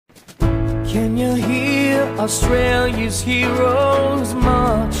Can you hear Australia's heroes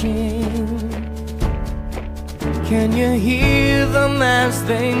marching? Can you hear them as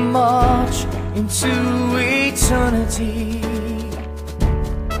they march into eternity?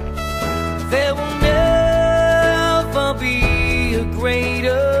 There will never be a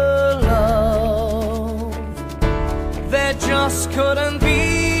greater love. There just couldn't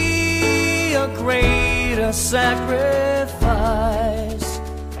be a greater sacrifice.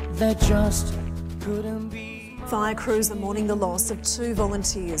 There just couldn't be. Fire crews are mourning the loss of two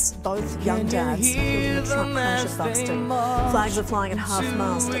volunteers, both young dads, killed in a truck crash at Buxton. Flags are flying at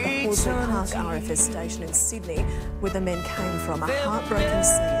half-mast at the Horsley Park RFS station in Sydney, where the men came from. A heartbroken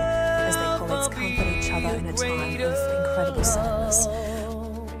scene as their colleagues comfort each other in a time of incredible sadness.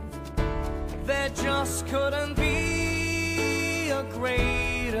 There just couldn't be a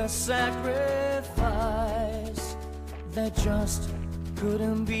greater sacrifice. There just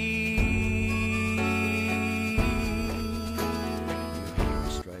couldn't be.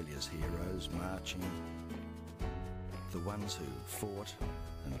 Australia's heroes marching, the ones who fought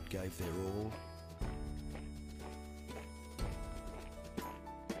and gave their all.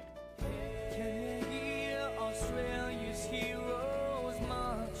 Can you hear Australia's heroes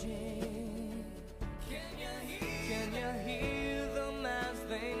marching? Can you hear them as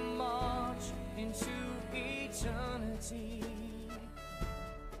they march into eternity?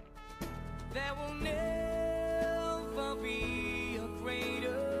 There will never be a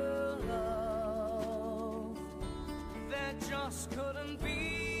greater love. There just couldn't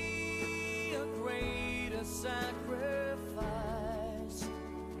be a greater sacrifice.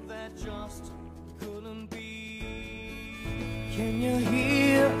 There just couldn't be. Can you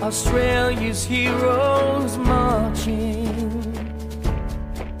hear Australia's heroes marching?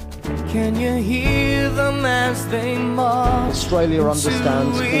 Can you hear them as they march? Australia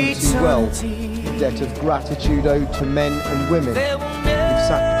understands all too well the debt of gratitude owed to men and women who've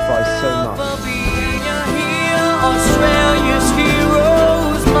sacrificed so much. Can you hear Australia's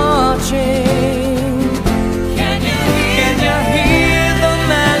heroes marching? Can you hear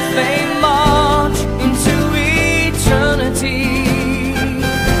them as they march into eternity?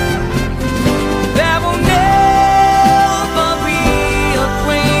 There will never be a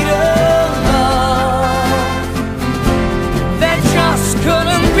greater love. There just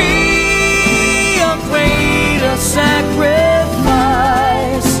couldn't be a greater sacrifice.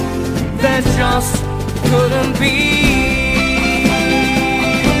 There just couldn't be.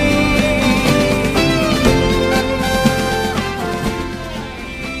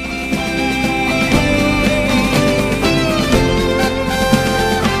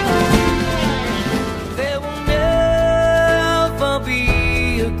 There will never be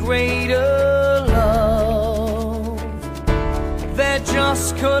a greater love. There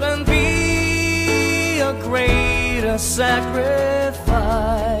just couldn't be a greater sacrifice.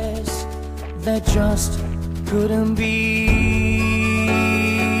 There just couldn't be.